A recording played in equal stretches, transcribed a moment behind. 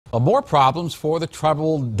Well, more problems for the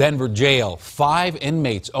troubled Denver jail. 5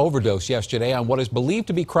 inmates overdosed yesterday on what is believed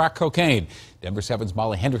to be crack cocaine. Denver 7's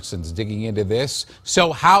Molly Hendrickson's digging into this.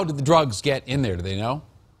 So how did the drugs get in there? Do they know?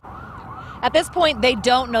 At this point, they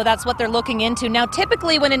don't know. That's what they're looking into. Now,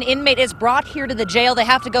 typically when an inmate is brought here to the jail, they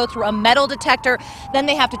have to go through a metal detector. Then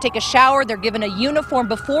they have to take a shower. They're given a uniform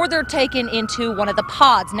before they're taken into one of the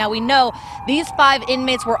pods. Now, we know these 5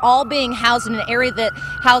 inmates were all being housed in an area that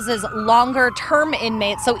houses longer-term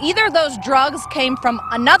inmates. So either those drugs came from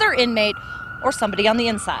another inmate or somebody on the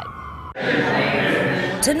inside.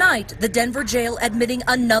 Tonight, the Denver jail admitting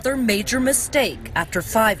another major mistake after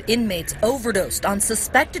 5 inmates overdosed on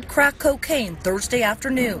suspected crack cocaine Thursday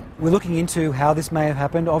afternoon. We're looking into how this may have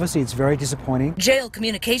happened. Obviously, it's very disappointing. Jail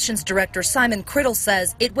Communications Director Simon Criddle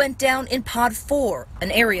says it went down in Pod 4,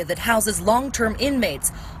 an area that houses long-term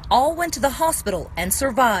inmates. All went to the hospital and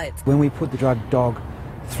survived. When we put the drug dog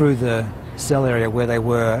through the cell area where they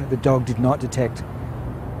were, the dog did not detect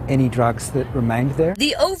any drugs that remained there.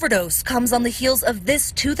 The overdose comes on the heels of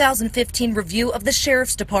this 2015 review of the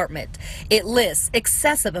Sheriff's Department. It lists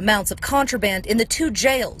excessive amounts of contraband in the 2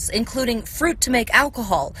 jails, including fruit to make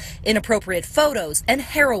alcohol, inappropriate photos, and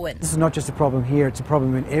heroin. This is not just a problem here, it's a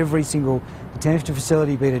problem in every single detention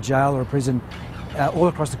facility, be it a jail or a prison, all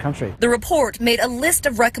across the country. The report made a list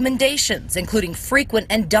of recommendations, including frequent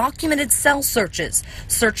and documented cell searches,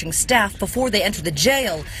 searching staff before they enter the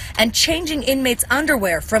jail, and changing inmates'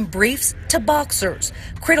 underwear from briefs to boxers.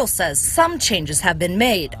 Criddle says some changes have been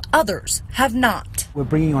made, others have not. We're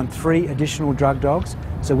bringing on 3 additional drug dogs,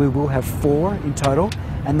 so we will have 4 in total,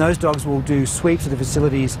 and those dogs will do sweeps of the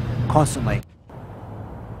facilities constantly.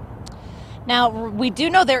 Now, we do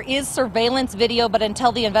know there is surveillance video, but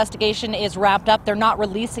until the investigation is wrapped up, they're not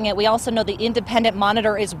releasing it. We also know the independent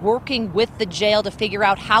monitor is working with the jail to figure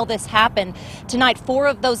out how this happened. Tonight, 4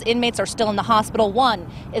 of those inmates are still in the hospital.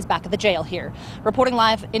 1 is back at the jail here. Reporting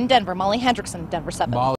live in Denver, Molly Hendrickson, Denver 7.